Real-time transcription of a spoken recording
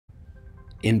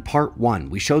In Part 1,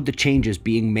 we showed the changes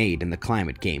being made in the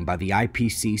climate game by the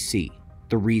IPCC,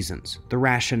 the reasons, the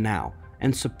rationale,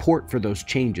 and support for those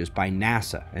changes by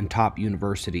NASA and top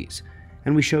universities,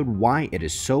 and we showed why it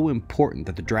is so important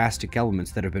that the drastic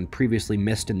elements that have been previously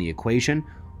missed in the equation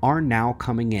are now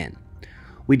coming in.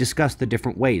 We discussed the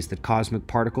different ways that cosmic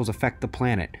particles affect the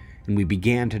planet, and we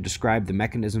began to describe the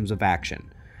mechanisms of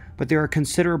action. But there are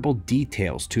considerable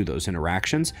details to those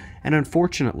interactions, and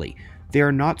unfortunately, they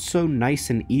are not so nice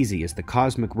and easy as the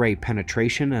cosmic ray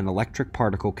penetration and electric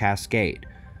particle cascade.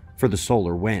 For the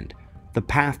solar wind, the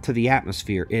path to the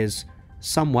atmosphere is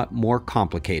somewhat more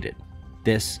complicated.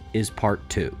 This is Part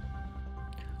 2.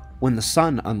 When the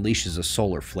sun unleashes a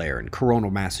solar flare and coronal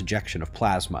mass ejection of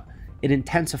plasma, it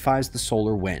intensifies the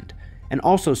solar wind, and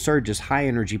also surges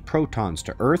high-energy protons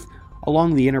to Earth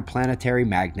along the interplanetary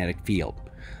magnetic field.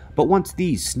 But once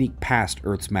these sneak past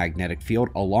Earth's magnetic field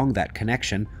along that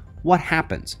connection, what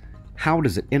happens? How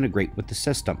does it integrate with the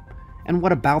system? And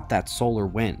what about that solar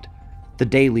wind? The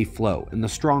daily flow and the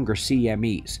stronger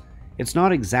CMEs. It's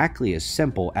not exactly as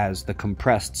simple as the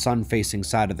compressed sun-facing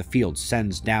side of the field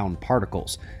sends down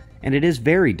particles, and it is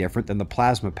very different than the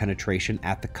plasma penetration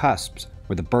at the cusps,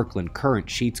 where the Birkeland current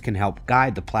sheets can help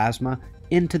guide the plasma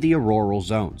into the auroral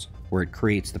zones, where it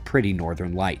creates the pretty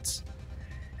northern lights.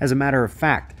 As a matter of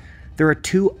fact, there are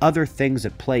two other things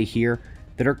at play here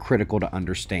that are critical to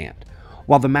understand.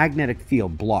 While the magnetic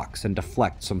field blocks and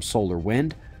deflects some solar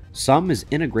wind, some is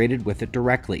integrated with it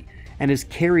directly and is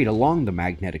carried along the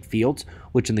magnetic fields,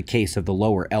 which in the case of the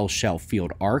lower L-shell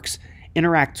field arcs,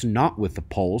 interacts not with the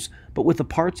poles, but with the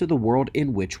parts of the world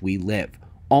in which we live,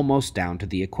 almost down to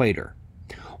the equator.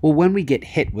 Well, when we get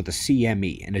hit with a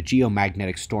CME and a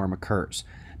geomagnetic storm occurs,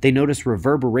 they notice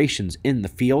reverberations in the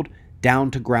field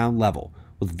down to ground level,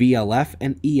 with VLF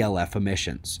and ELF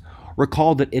emissions.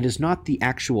 Recall that it is not the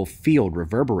actual field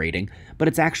reverberating, but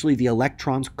it's actually the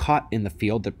electrons caught in the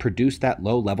field that produce that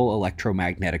low-level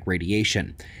electromagnetic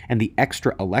radiation, and the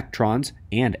extra electrons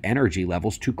and energy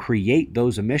levels to create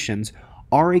those emissions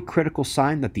are a critical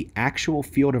sign that the actual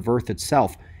field of Earth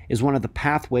itself is one of the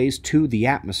pathways to the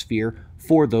atmosphere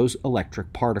for those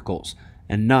electric particles,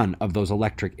 and none of those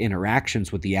electric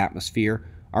interactions with the atmosphere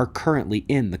are currently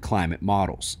in the climate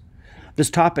models. This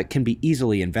topic can be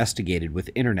easily investigated with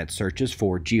internet searches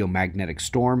for geomagnetic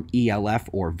storm, ELF,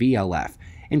 or VLF,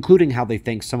 including how they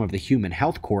think some of the human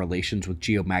health correlations with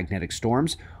geomagnetic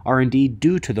storms are indeed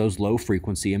due to those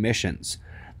low-frequency emissions.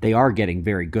 They are getting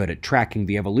very good at tracking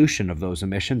the evolution of those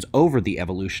emissions over the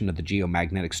evolution of the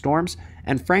geomagnetic storms,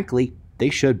 and frankly, they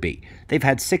should be. They've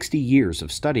had 60 years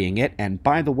of studying it, and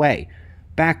by the way,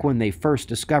 back when they first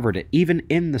discovered it, even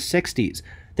in the 60s,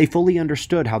 they fully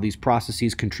understood how these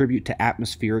processes contribute to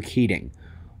atmospheric heating.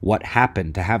 What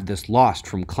happened to have this lost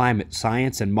from climate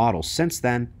science and models since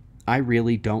then, I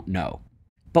really don't know.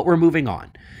 But we're moving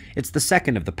on. It's the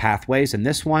second of the pathways, and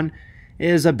this one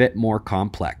is a bit more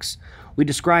complex. We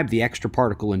described the extra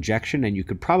particle injection, and you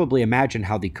could probably imagine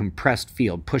how the compressed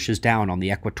field pushes down on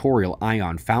the equatorial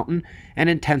ion fountain and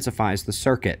intensifies the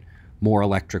circuit. More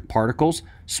electric particles,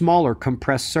 smaller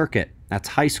compressed circuit. That's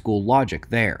high school logic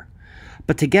there.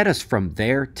 But to get us from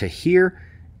there to here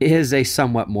is a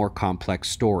somewhat more complex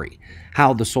story.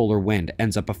 How the solar wind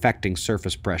ends up affecting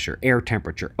surface pressure, air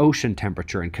temperature, ocean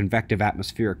temperature, and convective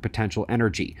atmospheric potential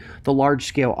energy, the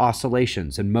large-scale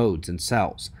oscillations and modes in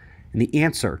cells. And the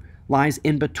answer lies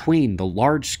in between the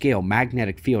large-scale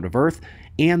magnetic field of Earth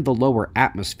and the lower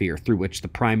atmosphere through which the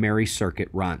primary circuit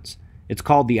runs. It's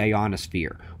called the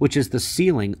ionosphere, which is the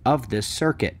ceiling of this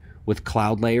circuit, with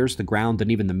cloud layers, the ground,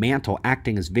 and even the mantle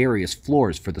acting as various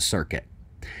floors for the circuit.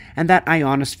 And that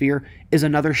ionosphere is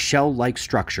another shell-like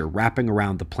structure wrapping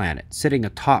around the planet, sitting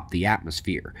atop the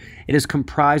atmosphere. It is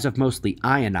comprised of mostly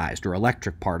ionized or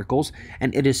electric particles,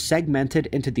 and it is segmented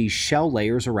into these shell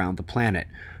layers around the planet.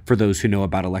 For those who know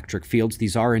about electric fields,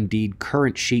 these are indeed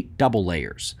current sheet double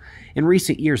layers. In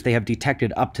recent years, they have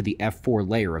detected up to the F4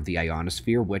 layer of the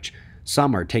ionosphere, which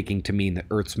some are taking to mean that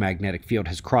Earth's magnetic field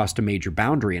has crossed a major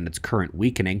boundary in its current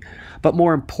weakening, but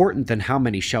more important than how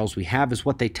many shells we have is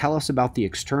what they tell us about the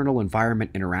external environment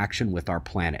interaction with our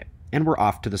planet. And we're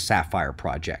off to the SAFIRE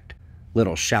project.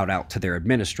 Little shout out to their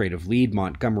administrative lead,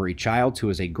 Montgomery Childs, who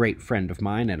is a great friend of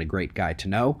mine and a great guy to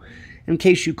know. In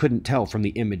case you couldn't tell from the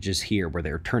images here where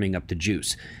they're turning up the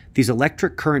juice, these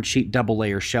electric current sheet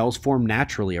double-layer shells form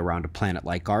naturally around a planet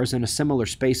like ours in a similar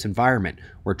space environment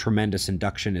where tremendous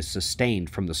induction is sustained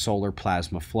from the solar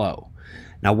plasma flow.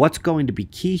 Now, what's going to be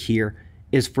key here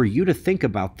is for you to think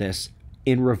about this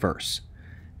in reverse.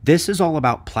 This is all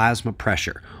about plasma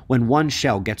pressure. When one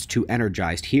shell gets too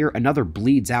energized here, another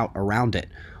bleeds out around it.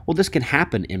 Well, this can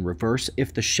happen in reverse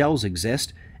if the shells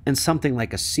exist and something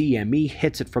like a CME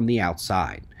hits it from the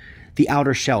outside. The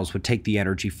outer shells would take the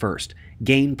energy first,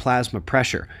 gain plasma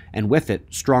pressure, and with it,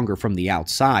 stronger from the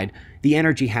outside, the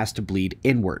energy has to bleed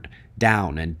inward,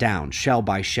 down and down, shell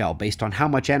by shell, based on how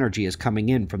much energy is coming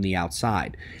in from the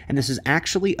outside. And this is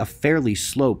actually a fairly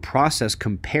slow process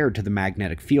compared to the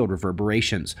magnetic field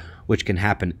reverberations, which can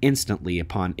happen instantly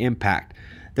upon impact.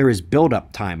 There is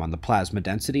buildup time on the plasma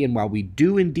density, and while we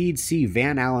do indeed see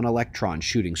Van Allen electrons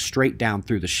shooting straight down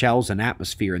through the shells and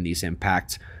atmosphere in these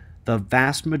impacts, the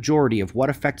vast majority of what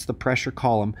affects the pressure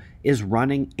column is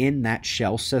running in that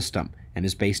shell system and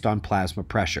is based on plasma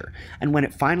pressure. And when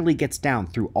it finally gets down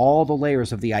through all the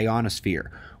layers of the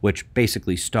ionosphere, which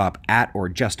basically stop at or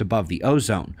just above the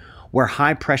ozone, where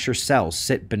high-pressure cells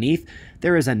sit beneath,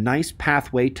 there is a nice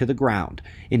pathway to the ground.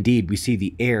 Indeed, we see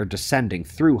the air descending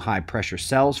through high-pressure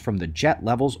cells from the jet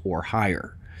levels or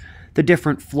higher. The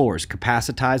different floors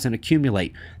capacitize and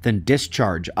accumulate, then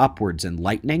discharge upwards in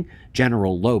lightning,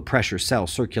 general low-pressure cell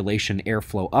circulation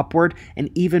airflow upward, and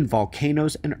even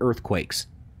volcanoes and earthquakes.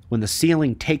 When the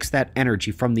ceiling takes that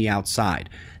energy from the outside,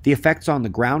 the effects on the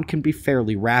ground can be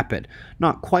fairly rapid,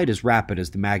 not quite as rapid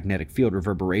as the magnetic field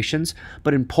reverberations,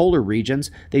 but in polar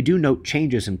regions, they do note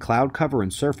changes in cloud cover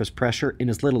and surface pressure in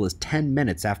as little as 10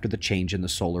 minutes after the change in the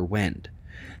solar wind.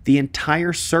 The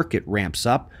entire circuit ramps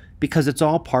up because it's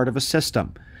all part of a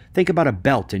system. Think about a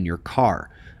belt in your car.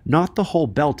 Not the whole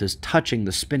belt is touching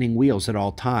the spinning wheels at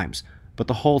all times, but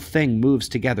the whole thing moves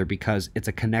together because it's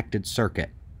a connected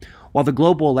circuit. While the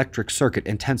global electric circuit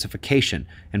intensification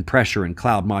and pressure and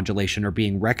cloud modulation are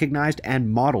being recognized and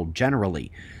modeled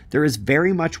generally, there is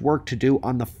very much work to do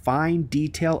on the fine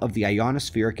detail of the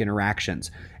ionospheric interactions,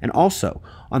 and also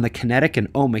on the kinetic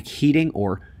and ohmic heating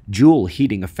or Joule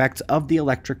heating effects of the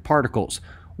electric particles,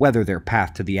 whether their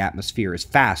path to the atmosphere is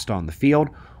fast on the field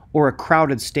or a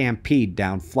crowded stampede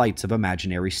down flights of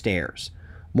imaginary stairs.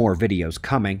 More videos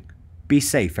coming. Be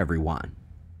safe, everyone.